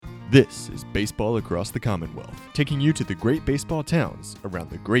This is Baseball Across the Commonwealth, taking you to the great baseball towns around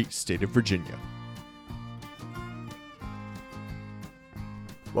the great state of Virginia.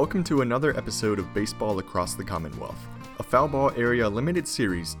 Welcome to another episode of Baseball Across the Commonwealth, a foul ball area limited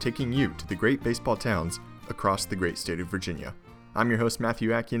series taking you to the great baseball towns across the great state of Virginia. I'm your host,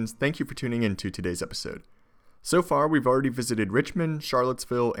 Matthew Atkins. Thank you for tuning in to today's episode. So far, we've already visited Richmond,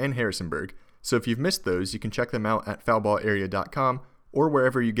 Charlottesville, and Harrisonburg, so if you've missed those, you can check them out at foulballarea.com or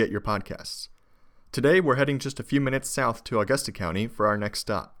wherever you get your podcasts. Today, we're heading just a few minutes south to Augusta County for our next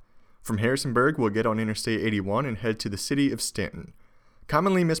stop. From Harrisonburg, we'll get on Interstate 81 and head to the city of Stanton.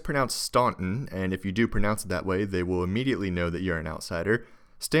 Commonly mispronounced Staunton, and if you do pronounce it that way, they will immediately know that you're an outsider.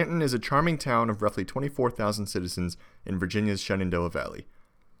 Stanton is a charming town of roughly 24,000 citizens in Virginia's Shenandoah Valley.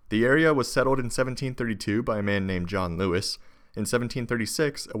 The area was settled in 1732 by a man named John Lewis. In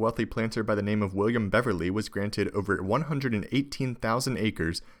 1736, a wealthy planter by the name of William Beverly was granted over 118,000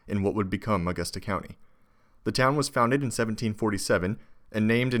 acres in what would become Augusta County. The town was founded in 1747 and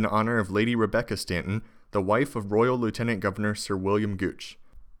named in honor of Lady Rebecca Stanton, the wife of Royal Lieutenant Governor Sir William Gooch.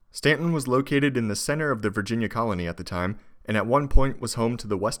 Stanton was located in the center of the Virginia colony at the time, and at one point was home to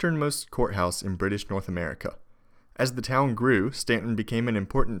the westernmost courthouse in British North America. As the town grew, Stanton became an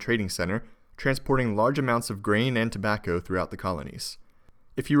important trading center, transporting large amounts of grain and tobacco throughout the colonies.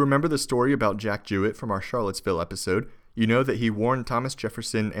 If you remember the story about Jack Jewett from our Charlottesville episode, you know that he warned Thomas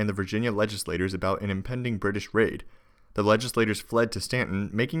Jefferson and the Virginia legislators about an impending British raid. The legislators fled to Stanton,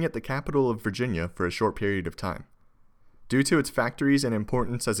 making it the capital of Virginia for a short period of time. Due to its factories and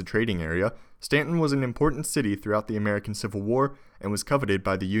importance as a trading area, Stanton was an important city throughout the American Civil War and was coveted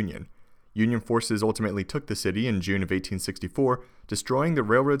by the Union. Union forces ultimately took the city in June of 1864, destroying the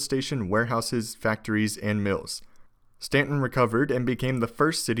railroad station, warehouses, factories, and mills. Stanton recovered and became the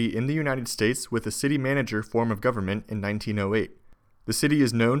first city in the United States with a city manager form of government in 1908. The city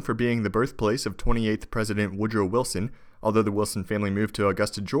is known for being the birthplace of 28th President Woodrow Wilson, although the Wilson family moved to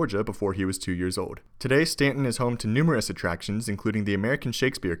Augusta, Georgia before he was 2 years old. Today, Stanton is home to numerous attractions, including the American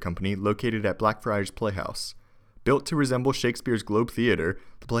Shakespeare Company located at Blackfriars Playhouse. Built to resemble Shakespeare's Globe Theater,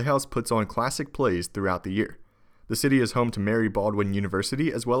 the Playhouse puts on classic plays throughout the year. The city is home to Mary Baldwin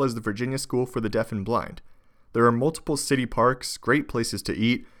University as well as the Virginia School for the Deaf and Blind. There are multiple city parks, great places to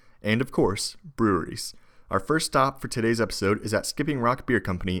eat, and of course, breweries. Our first stop for today's episode is at Skipping Rock Beer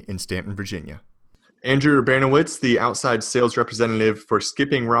Company in Stanton, Virginia. Andrew Urbanowitz, the outside sales representative for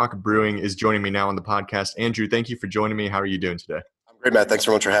Skipping Rock Brewing, is joining me now on the podcast. Andrew, thank you for joining me. How are you doing today? I'm great, Matt. Thanks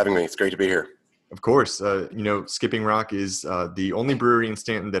so much for having me. It's great to be here. Of course. Skipping Rock is the only brewery in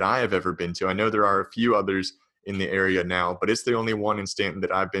Stanton that I have ever been to. I know there are a few others in the area now, but it's the only one in Stanton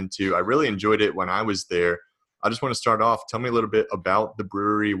that I've been to. I really enjoyed it when I was there. I just want to start off. Tell me a little bit about the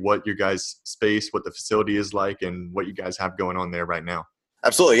brewery, what your guys' space, what the facility is like, and what you guys have going on there right now.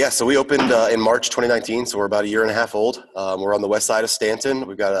 Absolutely, yeah. So we opened in March 2019, so we're about a year and a half old. We're on the west side of Stanton.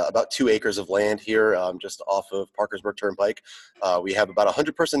 We've got about 2 acres of land here just off of Parkersburg Turnpike. We have about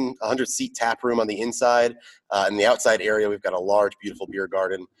 100-seat tap room on the inside. In the outside area, we've got a large, beautiful beer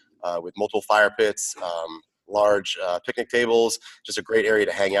garden with multiple fire pits, large picnic tables, just a great area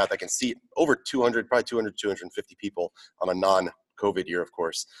to hang out that can seat over 200, probably 200, 250 people on a non-COVID year, of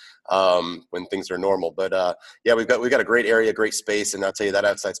course, when things are normal. But we've got a great area, great space, and I'll tell you that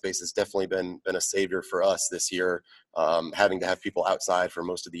outside space has definitely been a savior for us this year, having to have people outside for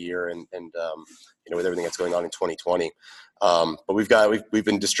most of the year, and with everything that's going on in 2020. But we've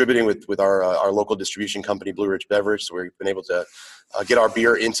been distributing with our local distribution company, Blue Ridge Beverage, so we've been able to get our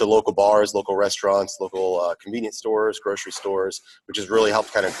beer into local bars, local restaurants, local convenience stores, grocery stores, which has really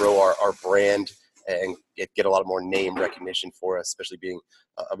helped kind of grow our brand and get a lot more name recognition for us, especially being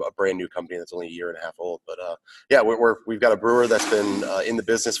a brand new company that's only a year and a half old. But we've got a brewer that's been in the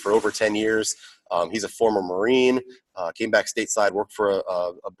business for over 10 years. He's a former Marine, came back stateside, worked for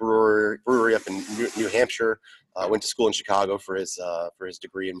a brewery up in New Hampshire, went to school in Chicago for his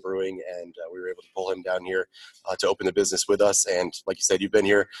degree in brewing, and we were able to pull him down here to open the business with us. And like you said, you've been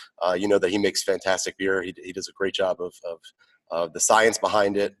here, you know that he makes fantastic beer. He does a great job of the science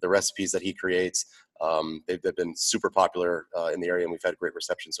behind it, the recipes that he creates. They've been super popular in the area, and we've had great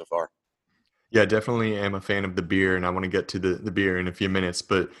reception so far. Yeah, definitely am a fan of the beer, and I want to get to the beer in a few minutes.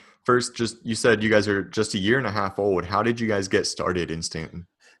 But first, you said you guys are just a year and a half old. How did you guys get started in Stanton?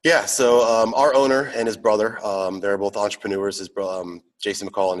 Yeah, so our owner and his brother, they're both entrepreneurs. Jason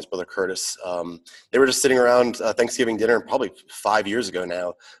McCall and his brother Curtis. They were just sitting around Thanksgiving dinner probably 5 years ago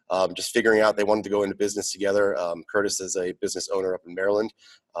now, just figuring out they wanted to go into business together. Curtis is a business owner up in Maryland,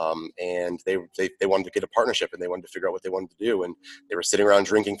 and they wanted to get a partnership and they wanted to figure out what they wanted to do. And they were sitting around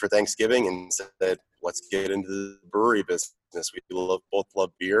drinking for Thanksgiving and said, "Let's get into the brewery business. Both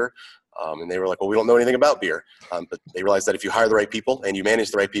love beer." And they were like, "Well, we don't know anything about beer." But they realized that if you hire the right people and you manage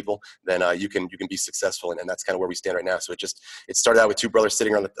the right people, then you can be successful, and that's kind of where we stand right now. So it started out with two brothers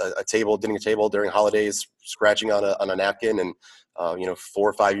sitting around a table, dinner table during holidays, scratching on a napkin, and 4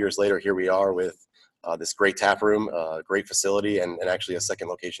 or 5 years later, here we are with this great tap room, great facility, and actually a second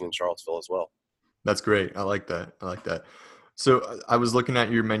location in Charlottesville as well. That's great. I like that. I like that. So I was looking at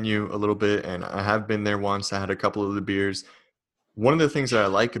your menu a little bit, and I have been there once. I had a couple of the beers. One of the things that I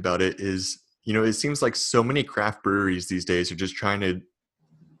like about it is, it seems like so many craft breweries these days are just trying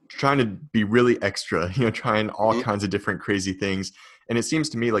to be really extra, trying all Mhm. kinds of different crazy things. And it seems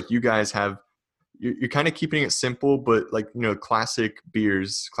to me like you guys have you're kind of keeping it simple, but like, classic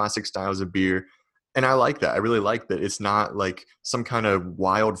beers, classic styles of beer. And I like that. I really like that it's not like some kind of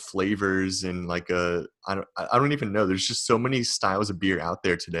wild flavors and like I don't even know. There's just so many styles of beer out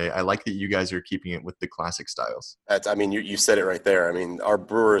there today. I like that you guys are keeping it with the classic styles. I mean, you said it right there. I mean, our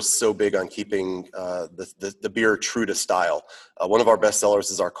brewer is so big on keeping the beer true to style. One of our best sellers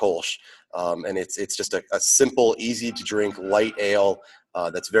is our Kolsch, and it's just a simple, easy to drink light ale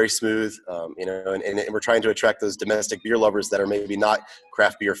that's very smooth. And we're trying to attract those domestic beer lovers that are maybe not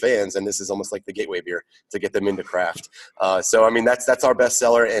craft beer fans, and this is almost like the gateway beer to get them into craft. So I mean, that's our best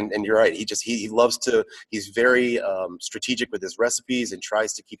seller, and you're right. He loves to. He's very strategic with his recipes and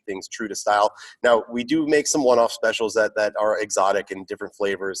tries to keep things true to style. Now, we do make some one-off specials that are exotic and different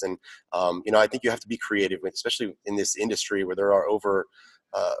flavors, and I think you have to be creative, especially in this industry where there are over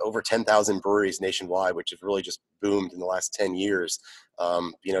 10,000 breweries nationwide, which have really just boomed in the last 10 years.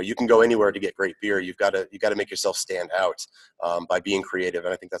 You can go anywhere to get great beer. You've got to make yourself stand out by being creative,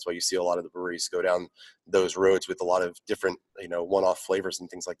 and I think that's why you see a lot of the breweries go down those roads with a lot of different one-off flavors and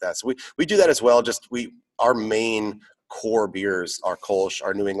things like that. So we do that as well. Our main core beers are Kolsch,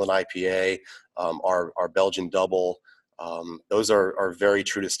 our New England IPA, our Belgian Double. Those are very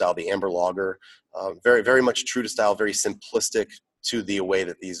true to style. The Amber Lager, very very much true to style, very simplistic to the way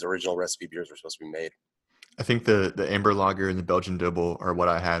that these original recipe beers were supposed to be made. I think the Amber Lager and the Belgian Double are what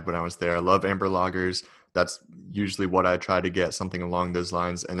I had when I was there. I love Amber Lagers. That's usually what I try to get, something along those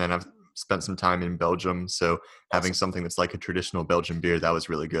lines. And then I've spent some time in Belgium, so having Awesome. something that's like a traditional Belgian beer, that was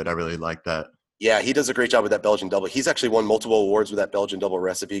really good. I really like that. Yeah, he does a great job with that Belgian double. He's actually won multiple awards with that Belgian double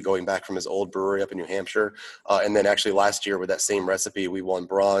recipe going back from his old brewery up in New Hampshire. And then actually last year with that same recipe, we won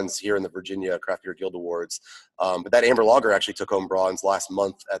bronze here in the Virginia Craft Beer Guild Awards. But that Amber Lager actually took home bronze last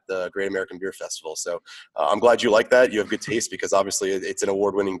month at the Great American Beer Festival. So I'm glad you like that. You have good taste because obviously it's an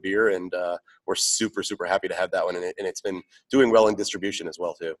award-winning beer, and we're super, super happy to have that one. And it's been doing well in distribution as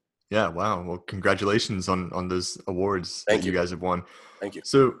well, too. Yeah, wow. Well, congratulations on those awards that Thank you you. guys have won. Thank you.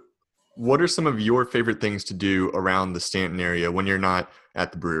 So, what are some of your favorite things to do around the Stanton area when you're not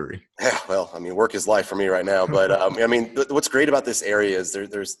at the brewery? Yeah, well, I mean, work is life for me right now. But I mean, what's great about this area is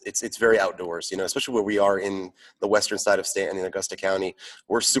it's very outdoors. Especially where we are in the western side of Stanton in Augusta County.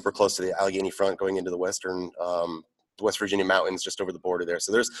 We're super close to the Allegheny Front, going into the West Virginia mountains, just over the border there.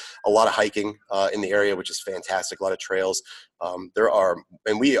 So there's a lot of hiking in the area, which is fantastic. A lot of trails. There are,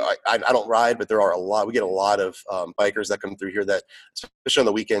 and I don't ride, but there are a lot. We get a lot of bikers that come through here that, especially on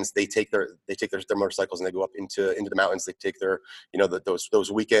the weekends, they take their motorcycles and they go up into the mountains. They take their those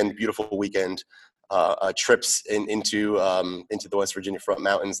beautiful weekend trips into the West Virginia front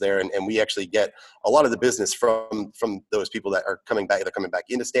mountains there, and we actually get a lot of the business from those people that are coming back. They're coming back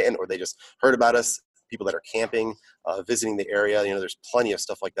into Stanton, or they just heard about us. People that are camping, visiting the area. There's plenty of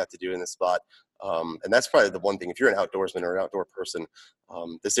stuff like that to do in this spot. And that's probably the one thing. If you're an outdoorsman or an outdoor person,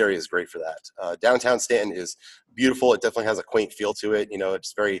 this area is great for that. Downtown Stanton is beautiful. It definitely has a quaint feel to it.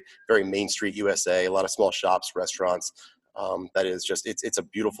 It's very, very Main Street USA, a lot of small shops, restaurants. That is just, it's a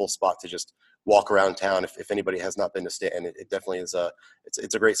beautiful spot to just walk around town. If anybody has not been to Stanton, it definitely is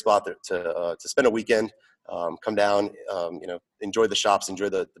it's a great spot to spend a weekend. Come down, enjoy the shops, enjoy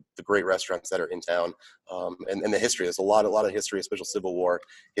the great restaurants that are in town, and the history. There's a lot of history, especially Civil War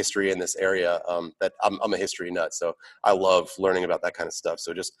history in this area. That I'm a history nut, so I love learning about that kind of stuff.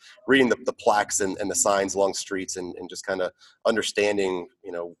 So just reading the plaques and the signs along streets, and just kind of understanding,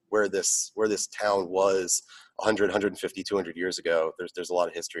 where this town was 100, 150, 200 years ago. There's a lot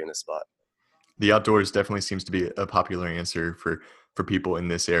of history in this spot. The outdoors definitely seems to be a popular answer for for people in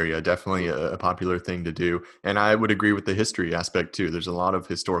this area. Definitely a popular thing to do. And I would agree with the history aspect too. There's a lot of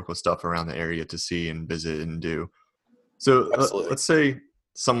historical stuff around the area to see and visit and do. So Absolutely. let's say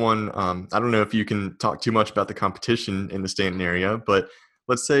someone, I don't know if you can talk too much about the competition in the Stanton area, but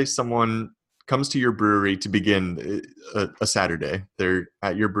let's say someone comes to your brewery to begin a Saturday. They're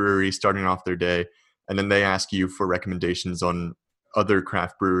at your brewery starting off their day, and then they ask you for recommendations on other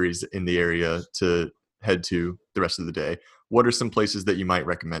craft breweries in the area to head to the rest of the day. What are some places that you might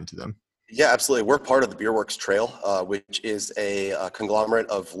recommend to them? Yeah, absolutely. We're part of the Beerworks Trail, which is a conglomerate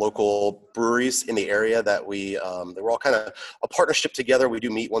of local breweries in the area that we're all kind of a partnership together. We do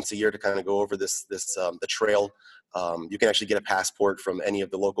meet once a year to kind of go over the trail. You can actually get a passport from any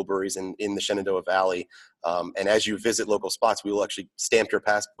of the local breweries in the Shenandoah Valley. And as you visit local spots, we will actually stamp your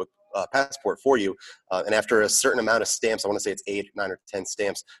passport for you. And after a certain amount of stamps, I want to say it's 8, 9, or 10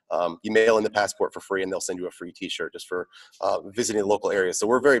 stamps, you mail in the passport for free, and they'll send you a free T-shirt just for visiting the local area. So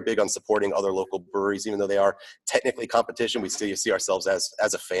we're very big on supporting other local breweries, even though they are technically competition. We still see ourselves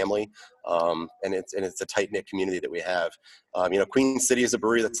as a family, and it's a tight knit community that we have. Queen City is a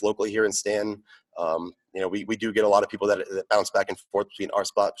brewery that's locally here in Stanton. We do get a lot of people that bounce back and forth between our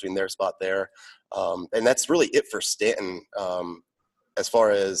spot, between their spot there. And that's really it for Stanton. As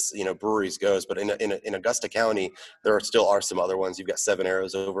far as breweries goes, but in Augusta County, there still are some other ones. You've got Seven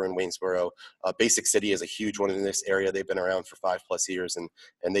Arrows over in Waynesboro. Basic City is a huge one in this area. They've been around for 5+ years,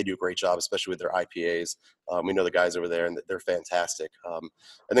 and they do a great job, especially with their IPAs. We know the guys over there, and they're fantastic. And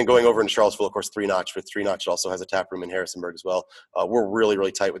then going over in Charlottesville, of course, Three Notch. But Three Notch also has a tap room in Harrisonburg as well. We're really,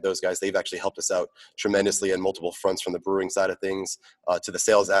 really tight with those guys. They've actually helped us out tremendously on multiple fronts, from the brewing side of things to the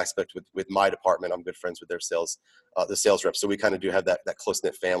sales aspect with my department. I'm good friends with their sales reps. So we kind of do have that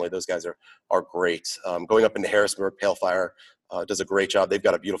close-knit family. Those guys are great. Going up into Harrisonburg, Pale Fire does a great job. They've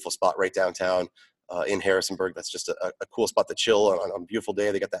got a beautiful spot right downtown in Harrisonburg. That's just a cool spot to chill on a beautiful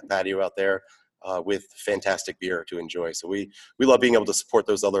day. They got that patio out there with fantastic beer to enjoy. So we love being able to support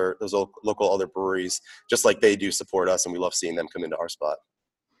those local other breweries, just like they do support us, and we love seeing them come into our spot.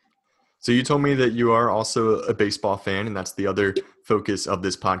 So you told me that you are also a baseball fan, and that's the other focus of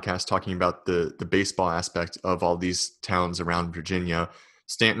this podcast, talking about the baseball aspect of all these towns around Virginia.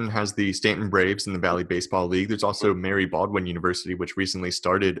 Stanton has the Stanton Braves in the Valley Baseball League. There's also Mary Baldwin University, which recently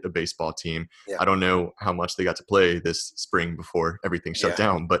started a baseball team. Yeah. I don't know how much they got to play this spring before everything shut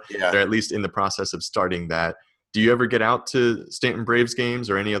down, but they're at least in the process of starting that. Do you ever get out to Stanton Braves games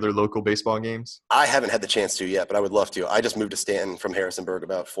or any other local baseball games? I haven't had the chance to yet, but I would love to. I just moved to Stanton from Harrisonburg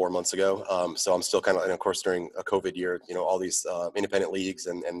about 4 months ago. So I'm still kind of, and of course during a COVID year, all these independent leagues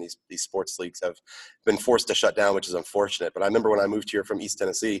and these sports leagues have been forced to shut down, which is unfortunate. But I remember when I moved here from East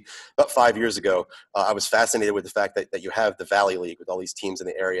Tennessee about 5 years ago, I was fascinated with the fact that you have the Valley League with all these teams in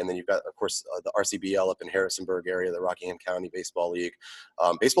the area. And then you've got, of course, the RCBL up in Harrisonburg area, the Rockingham County Baseball League.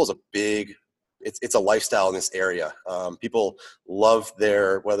 Baseball is a big, it's a lifestyle in this area. People love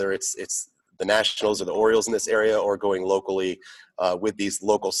whether it's the Nationals or the Orioles in this area, or going locally with these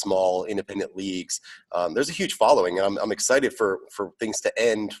local small independent leagues. There's a huge following, and I'm excited for things to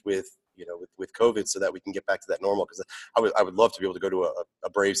end with COVID, so that we can get back to that normal. Because I would love to be able to go to a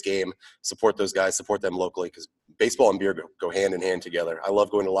Braves game, support those guys, support them locally, because baseball and beer go hand in hand together. I love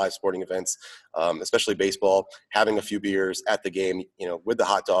going to live sporting events, especially baseball, having a few beers at the game, with the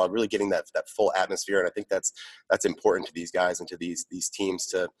hot dog, really getting that full atmosphere. And I think that's important to these guys and to these teams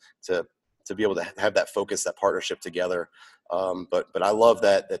to be able to have that focus, that partnership together. But I love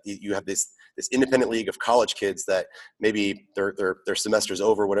that you have this independent league of college kids that maybe their semester's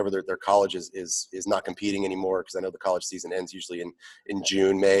over, whatever their college is not competing anymore, because I know the college season ends usually in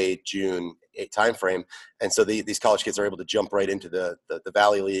June timeframe. And so these college kids are able to jump right into the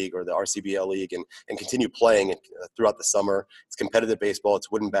Valley League or the RCBL League and continue playing throughout the summer. It's competitive baseball.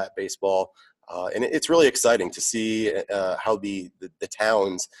 It's wooden bat baseball. And it's really exciting to see how the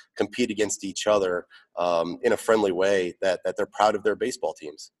towns compete against each other in a friendly way, that they're proud of their baseball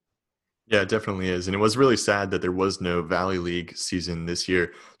teams. Yeah, it definitely is. And it was really sad that there was no Valley League season this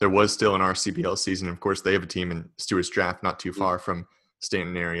year. There was still an RCBL season. Of course, they have a team in Stewart's Draft, not too far from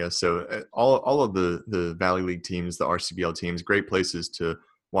Stanton area. So all of the Valley League teams, the RCBL teams, great places to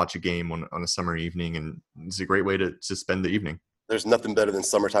watch a game on a summer evening. And it's a great way to spend the evening. There's nothing better than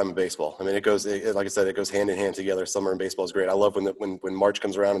summertime in baseball. I mean, like I said, it goes hand in hand together. Summer and baseball is great. I love when March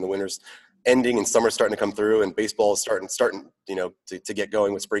comes around and the winter's ending and summer's starting to come through, and baseball is starting to get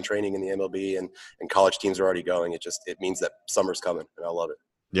going with spring training in the MLB, and college teams are already going. It means that summer's coming, and I love it.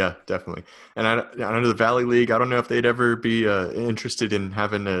 Yeah, definitely. And I know the Valley League, I don't know if they'd ever be interested in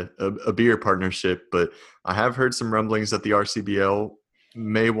having a beer partnership, but I have heard some rumblings that the RCBL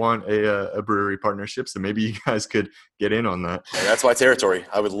may want a brewery partnership, so maybe you guys could get in on that. And that's my territory.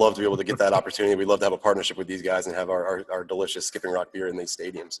 I would love to be able to get that opportunity. We'd love to have a partnership with these guys and have our delicious Skipping Rock beer in these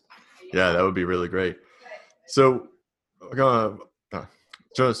stadiums. Yeah, that would be really great. So we're gonna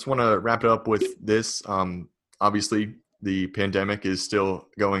just want to wrap it up with this. Obviously, the pandemic is still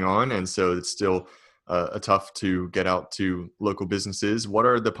going on, and so it's still tough to get out to local businesses. What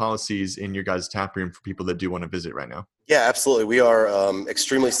are the policies in your guys' tap room for people that do want to visit right now? Yeah, absolutely. We are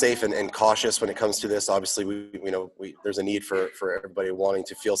extremely safe and cautious when it comes to this. Obviously, there's a need for everybody wanting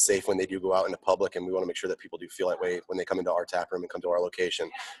to feel safe when they do go out into public, and we want to make sure that people do feel that way when they come into our tap room and come to our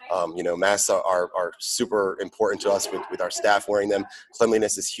location. Masks are super important to us with our staff wearing them.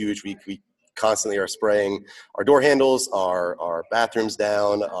 Cleanliness is huge. We constantly are spraying our door handles, our bathrooms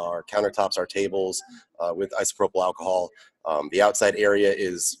down, our countertops, our tables with isopropyl alcohol. The outside area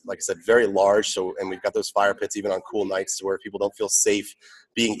is, like I said, very large. And we've got those fire pits even on cool nights to where if people don't feel safe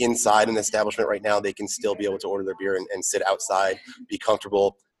being inside an establishment right now, they can still be able to order their beer and sit outside, be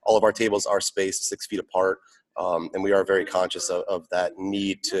comfortable. All of our tables are spaced 6 feet apart. And we are very conscious of that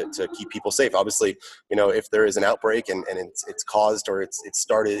need to keep people safe. Obviously, if there is an outbreak and it's caused or it's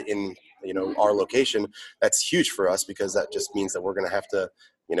started in, our location, that's huge for us because that just means that we're going to have to,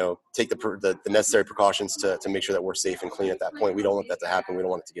 take the necessary precautions to make sure that we're safe and clean at that point. We don't want that to happen. We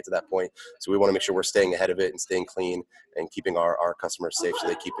don't want it to get to that point. So we want to make sure we're staying ahead of it and staying clean and keeping our customers safe so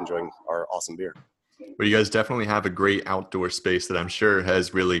they keep enjoying our awesome beer. But you guys definitely have a great outdoor space that I'm sure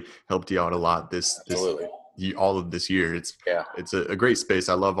has really helped you out a lot all of this year. It's a great space.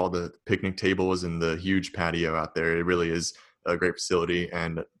 I love all the picnic tables and the huge patio out there. It really is a great facility,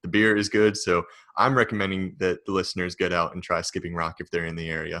 and the beer is good. So I'm recommending that the listeners get out and try Skipping Rock if they're in the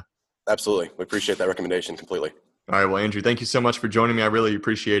area. Absolutely. We appreciate that recommendation completely. All right. Well, Andrew, thank you so much for joining me. I really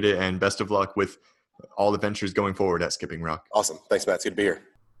appreciate it, and best of luck with all the ventures going forward at Skipping Rock. Awesome. Thanks, Matt. It's good to be here.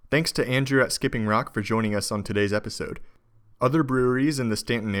 Thanks to Andrew at Skipping Rock for joining us on today's episode. Other breweries in the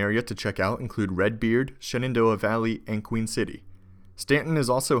Stanton area to check out include Redbeard, Shenandoah Valley, and Queen City. Stanton is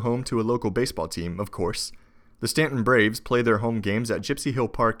also home to a local baseball team, of course. The Stanton Braves play their home games at Gypsy Hill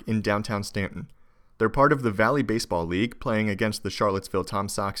Park in downtown Stanton. They're part of the Valley Baseball League, playing against the Charlottesville Tom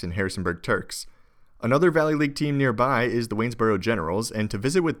Sox and Harrisonburg Turks. Another Valley League team nearby is the Waynesboro Generals, and to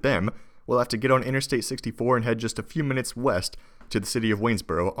visit with them, we'll have to get on Interstate 64 and head just a few minutes west to the city of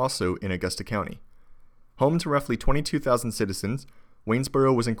Waynesboro, also in Augusta County. Home to roughly 22,000 citizens,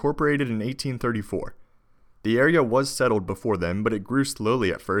 Waynesboro was incorporated in 1834. The area was settled before then, but it grew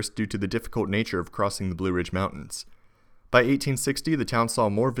slowly at first due to the difficult nature of crossing the Blue Ridge Mountains. By 1860, the town saw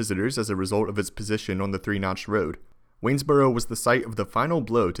more visitors as a result of its position on the Three-Notch Road. Waynesboro was the site of the final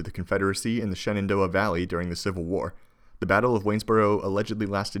blow to the Confederacy in the Shenandoah Valley during the Civil War. The Battle of Waynesboro allegedly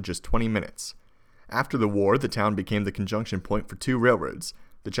lasted just 20 minutes. After the war, the town became the conjunction point for 2 railroads,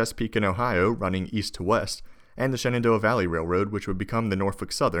 the Chesapeake and Ohio, running east to west, and the Shenandoah Valley Railroad, which would become the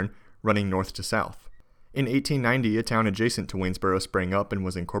Norfolk Southern, running north to south. In 1890, a town adjacent to Waynesboro sprang up and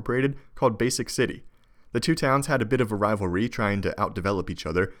was incorporated, called Basic City. The two towns had a bit of a rivalry, trying to outdevelop each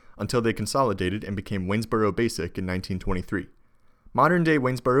other, until they consolidated and became Waynesboro Basic in 1923. Modern-day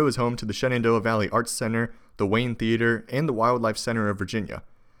Waynesboro is home to the Shenandoah Valley Arts Center, the Wayne Theater, and the Wildlife Center of Virginia.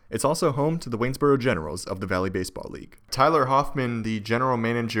 It's also home to the Waynesboro Generals of the Valley Baseball League. Tyler Hoffman, the general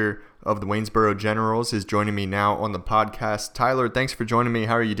manager of the Waynesboro Generals, is joining me now on the podcast. Tyler, thanks for joining me.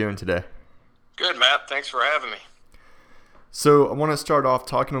 How are you doing today? Good, Matt. Thanks for having me. So I want to start off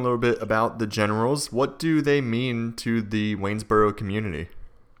talking a little bit about the Generals. What do they mean to the Waynesboro community?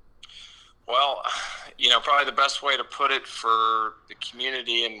 Well, probably the best way to put it for the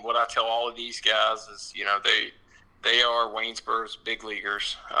community and what I tell all of these guys is, they are Waynesboro's big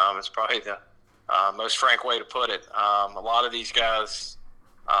leaguers. It's probably the most frank way to put it. A lot of these guys,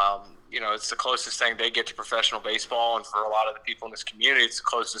 it's the closest thing they get to professional baseball, and for a lot of the people in this community, it's the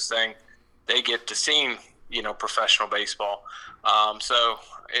closest thing they get to seeing, professional baseball. So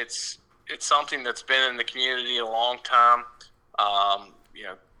it's something that's been in the community a long time.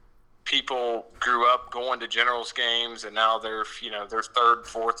 People grew up going to Generals games, and now they're third,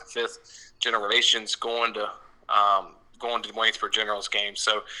 fourth, and fifth generations going to the Waynesboro Generals games.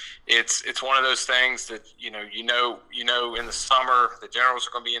 So it's one of those things that in the summer the Generals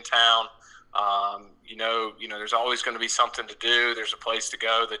are going to be in town. There's always going to be something to do. There's a place to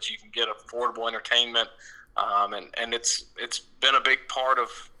go that you can get affordable entertainment, and it's been a big part of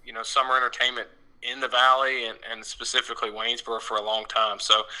summer entertainment in the Valley and specifically Waynesboro for a long time.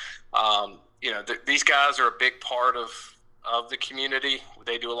 So these guys are a big part of of the community.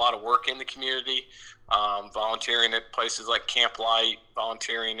 They do a lot of work in the community, volunteering at places like Camp Light,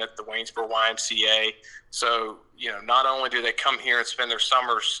 volunteering at the Waynesboro YMCA. So, not only do they come here and spend their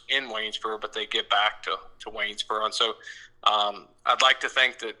summers in Waynesboro, but they get back to Waynesboro. And so I'd like to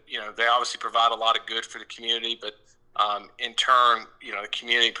think that, they obviously provide a lot of good for the community, but in turn, the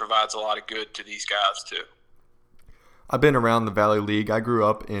community provides a lot of good to these guys too. I've been around the Valley League. I grew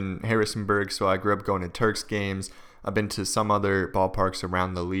up in Harrisonburg, so I grew up going to Turks games. I've been to some other ballparks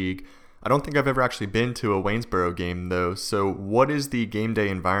around the league. I don't think I've ever actually been to a Waynesboro game, though. So what is the game day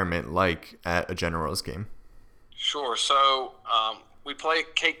environment like at a Generals game? Sure. So we play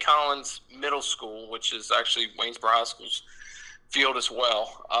at Kate Collins Middle School, which is actually Waynesboro High School's field as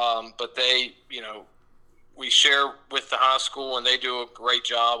well. But they, we share with the high school, and they do a great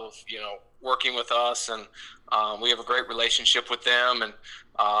job of, working with us, and we have a great relationship with them,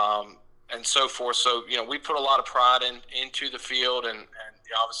 and so forth. So, we put a lot of pride into the field, and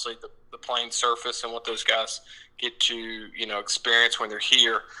obviously the playing surface and what those guys get to, experience when they're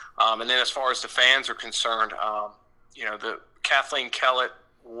here. And then as far as the fans are concerned, the Kathleen Kellett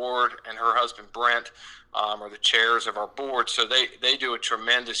Ward and her husband Brent are the chairs of our board. So they do a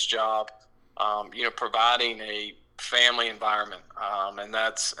tremendous job, providing a family environment, and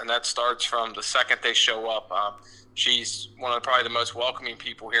that starts from the second they show up. She's one of probably the most welcoming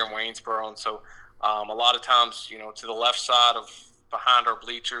people here in Waynesboro, and so a lot of times, to the left side of behind our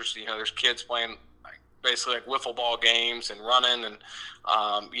bleachers, there's kids playing basically like wiffle ball games and running, and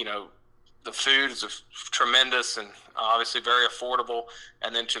the food is tremendous and obviously very affordable.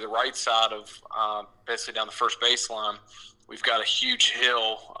 And then to the right side of basically down the first baseline, we've got a huge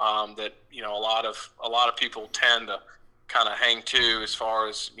hill that a lot of people tend to kind of hang to, as far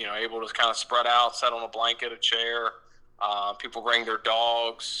as able to kind of spread out, sit on a blanket, a chair. People bring their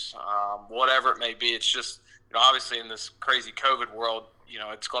dogs, whatever it may be. It's just obviously in this crazy COVID world,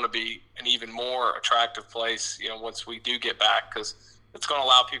 it's going to be an even more attractive place once we do get back, because it's going to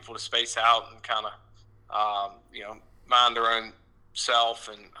allow people to space out and kind of mind their own self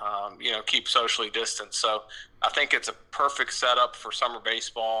and keep socially distanced. So I think it's a perfect setup for summer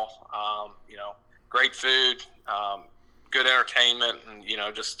baseball. Great food, good entertainment,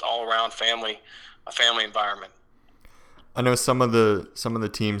 and just all around a family environment. I know some of the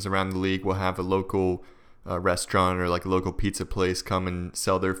teams around the league will have a local restaurant or like a local pizza place come and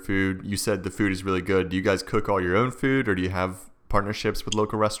sell their food. You said the food is really good. Do you guys cook all your own food, or do you have partnerships with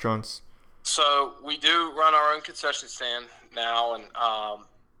local restaurants? So we do run our own concession stand now, and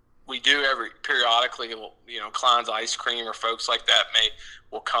we do periodically, Klein's Ice Cream or folks like that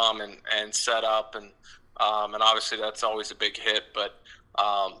will come and set up, and obviously that's always a big hit. But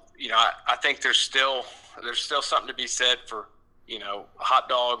I think there's still something to be said for a hot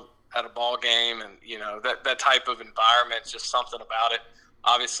dog at a ball game, and that type of environment. Just something about it.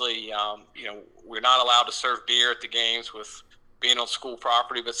 Obviously, we're not allowed to serve beer at the games with being on school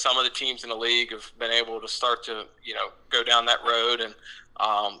property, but some of the teams in the league have been able to start to, go down that road. And,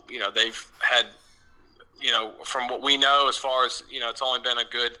 they've had, from what we know, as far as, it's only been a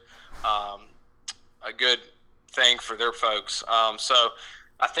good thing for their folks. So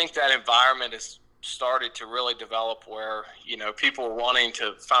I think that environment has started to really develop where, people are wanting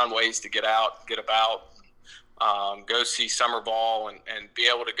to find ways to get out, get about, go see summer ball, and be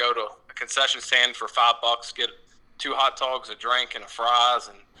able to go to a concession stand for $5, get 2 hot dogs, a drink, and a fries,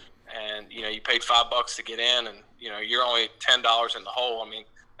 and you paid $5 to get in, and you're only $10 in the hole. I mean,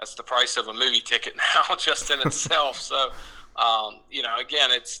 that's the price of a movie ticket now, just in itself. So,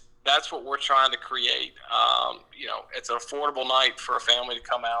 again, that's what we're trying to create. It's an affordable night for a family to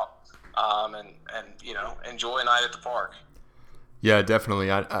come out and enjoy a night at the park. Yeah,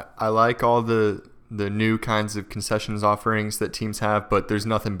 definitely. I like all the new kinds of concessions offerings that teams have, but there's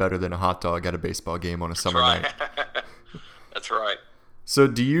nothing better than a hot dog at a baseball game on a summer night. That's right. So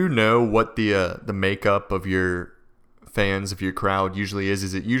do you know what the makeup of your fans, of your crowd usually is?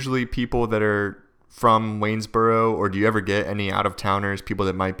 Is it usually people that are from Waynesboro, or do you ever get any out-of-towners, people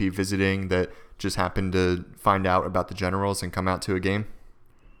that might be visiting that just happen to find out about the Generals and come out to a game?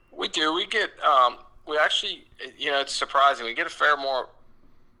 We do. We get we actually, it's surprising. We get a fair more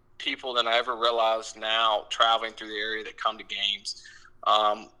people than I ever realized now traveling through the area that come to games.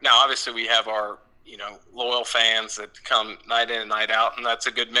 Now, obviously, we have our loyal fans that come night in and night out, and that's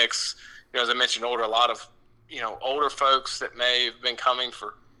a good mix. As I mentioned earlier, a lot of older folks that may have been coming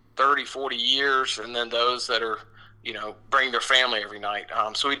for 30, 40 years, and then those that are bring their family every night.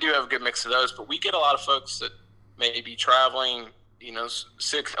 So we do have a good mix of those, but we get a lot of folks that may be traveling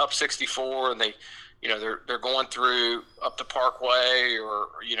up 64, and they're going through up the Parkway, or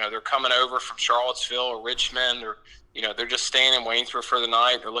they're coming over from Charlottesville or Richmond, or they're just staying in Waynesboro for the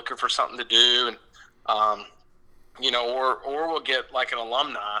night. They're looking for something to do, and or we'll get like an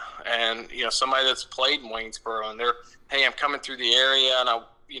alumni and somebody that's played in Waynesboro, and they're, hey, I'm coming through the area, and I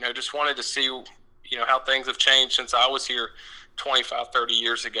just wanted to see how things have changed since I was here 25, 30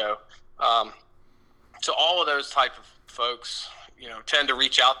 years ago. So all of those type of folks, tend to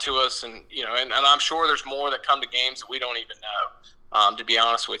reach out to us, and and I'm sure there's more that come to games that we don't even know, to be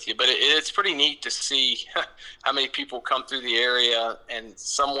honest with you. But it's pretty neat to see how many people come through the area and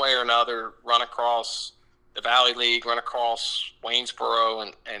some way or another run across the Valley League, run across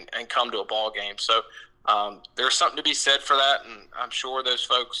Waynesboro, and come to a ball game. So there's something to be said for that, and I'm sure those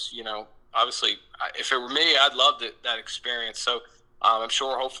folks, obviously, if it were me, I'd love that experience. So I'm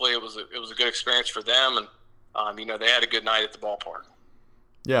sure, hopefully, it was a good experience for them, and they had a good night at the ballpark.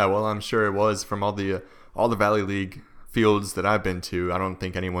 Yeah, well, I'm sure it was. From all the Valley League fields that I've been to, I don't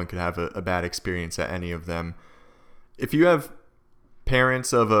think anyone could have a bad experience at any of them. If you have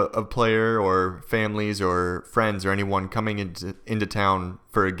parents of a player, or families or friends or anyone coming into town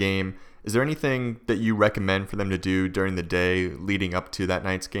for a game, is there anything that you recommend for them to do during the day leading up to that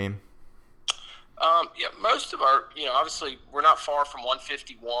night's game? Yeah, most of our, obviously we're not far from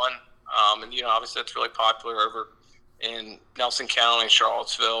 151, and obviously that's really popular over in Nelson County,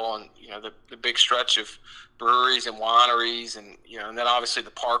 Charlottesville, and the big stretch of breweries and wineries, and and then obviously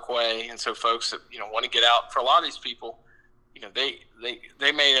the Parkway. And so folks that want to get out, for a lot of these people,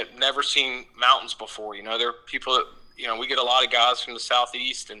 they may have never seen mountains before. They're people that we get a lot of guys from the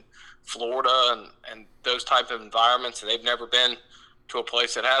Southeast and Florida and those type of environments, and they've never been to a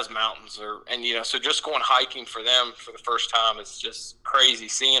place that has mountains, so just going hiking for them for the first time is just crazy.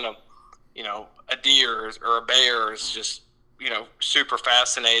 Seeing a deer or a bear is just super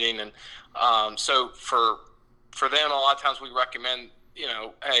fascinating. And so for them, a lot of times we recommend,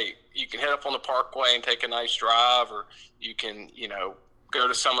 hey, you can head up on the Parkway and take a nice drive, or you can go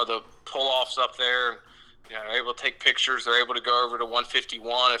to some of the pull-offs up there. They're able to take pictures. They're able to go over to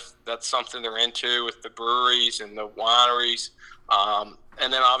 151 if that's something they're into, with the breweries and the wineries.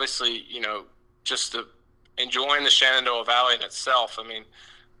 And then obviously, just enjoying the Shenandoah Valley in itself. I mean,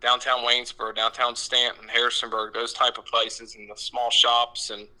 downtown Waynesboro, downtown Stanton, Harrisonburg, those type of places, and the small shops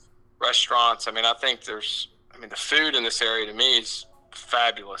and restaurants. I mean, I think the food in this area to me is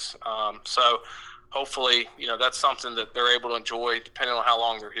fabulous. So hopefully, that's something that they're able to enjoy depending on how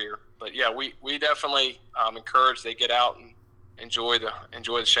long they're here. But yeah, we definitely encourage they get out and enjoy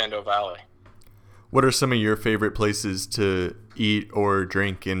the Shenandoah Valley. What are some of your favorite places to eat or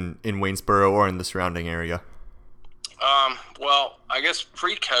drink in Waynesboro or in the surrounding area? Well, I guess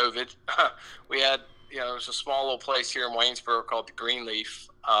pre-COVID, we had, there was a small little place here in Waynesboro called the Greenleaf,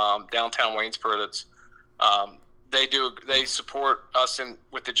 downtown Waynesboro. That's, they support us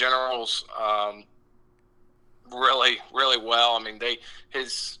with the Generals, really, really well. I mean,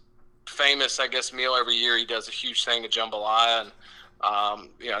 his famous, I guess, meal every year, he does a huge thing of jambalaya, and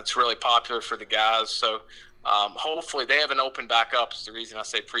it's really popular for the guys. So hopefully they haven't opened back up. Is the reason I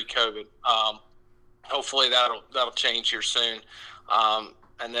say pre-COVID. Hopefully that'll change here soon.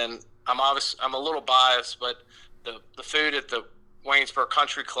 And then I'm a little biased, but the food at the Waynesboro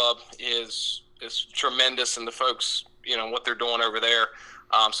Country Club is tremendous, and the folks, what they're doing over there.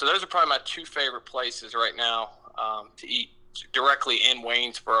 So those are probably my two favorite places right now to eat directly in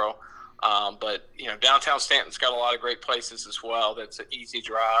Waynesboro. But downtown Stanton's got a lot of great places as well. That's an easy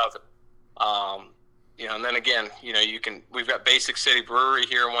drive. And then again, we've got Basic City Brewery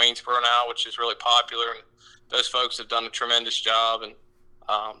here in Waynesboro now, which is really popular, and those folks have done a tremendous job. And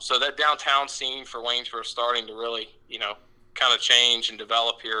so that downtown scene for Waynesboro is starting to really, kind of change and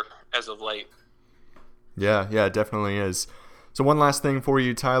develop here as of late. Yeah, it definitely is. So one last thing for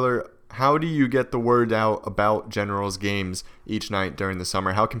you, Tyler. How do you get the word out about Generals games each night during the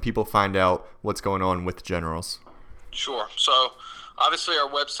summer? How can people find out what's going on with Generals? Sure. So obviously our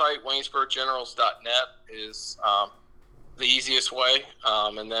website, WaynesboroGenerals.net, is the easiest way.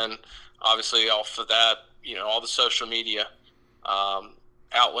 And then obviously off of that, all the social media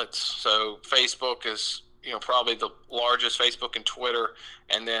outlets. So Facebook is, probably the largest, Facebook and Twitter.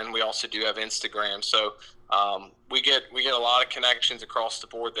 And then we also do have Instagram. So we get a lot of connections across the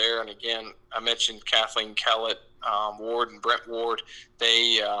board there. And again, I mentioned Kathleen Kellett, Ward, and Brent Ward.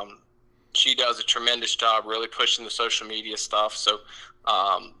 She does a tremendous job really pushing the social media stuff. So,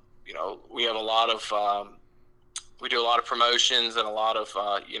 we have we do a lot of promotions and a lot of,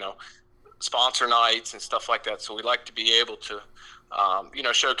 sponsor nights and stuff like that. So we like to be able to,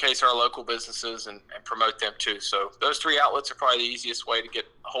 showcase our local businesses and promote them too. So those three outlets are probably the easiest way to get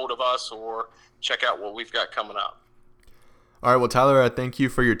a hold of us or check out what we've got coming up. All right. Well, Tyler, I thank you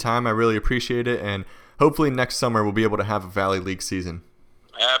for your time. I really appreciate it. And hopefully next summer we'll be able to have a Valley League season.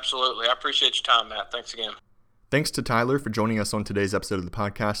 Absolutely. I appreciate your time, Matt. Thanks again. Thanks to Tyler for joining us on today's episode of the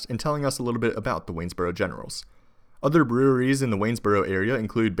podcast and telling us a little bit about the Waynesboro Generals. Other breweries in the Waynesboro area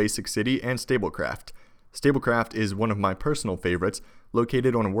include Basic City and Stablecraft. Stablecraft is one of my personal favorites,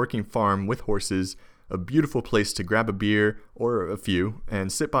 located on a working farm with horses, a beautiful place to grab a beer or a few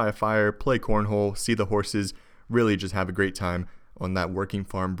and sit by a fire, play cornhole, see the horses, really just have a great time on that working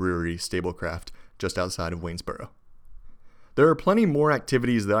farm brewery, Stablecraft, just outside of Waynesboro. There are plenty more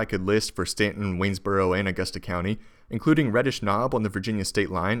activities that I could list for Stanton, Waynesboro, and Augusta County, including Reddish Knob on the Virginia state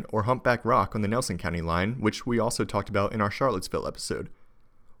line or Humpback Rock on the Nelson County line, which we also talked about in our Charlottesville episode.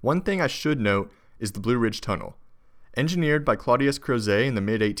 One thing I should note is the Blue Ridge Tunnel. Engineered by Claudius Crozet in the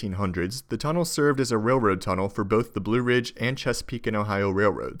mid-1800s, the tunnel served as a railroad tunnel for both the Blue Ridge and Chesapeake and Ohio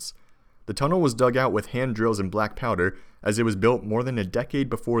railroads. The tunnel was dug out with hand drills and black powder, as it was built more than a decade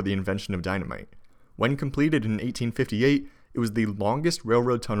before the invention of dynamite. When completed in 1858, it was the longest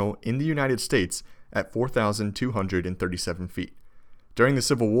railroad tunnel in the United States at 4,237 feet. During the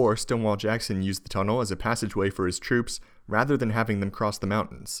Civil War, Stonewall Jackson used the tunnel as a passageway for his troops rather than having them cross the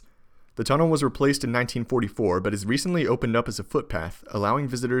mountains. The tunnel was replaced in 1944, but has recently opened up as a footpath, allowing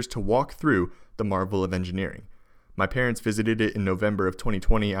visitors to walk through the marvel of engineering. My parents visited it in November of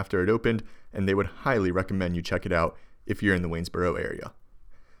 2020 after it opened, and they would highly recommend you check it out if you're in the Waynesboro area.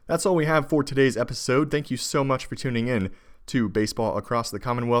 That's all we have for today's episode. Thank you so much for tuning in to Baseball Across the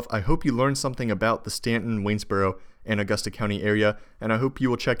Commonwealth. I hope you learned something about the Stanton, Waynesboro, and Augusta County area, and I hope you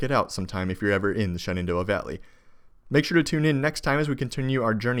will check it out sometime if you're ever in the Shenandoah Valley. Make sure to tune in next time as we continue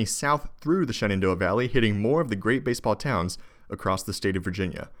our journey south through the Shenandoah Valley, hitting more of the great baseball towns across the state of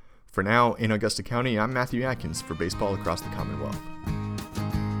Virginia. For now, in Augusta County, I'm Matthew Atkins for Baseball Across the Commonwealth.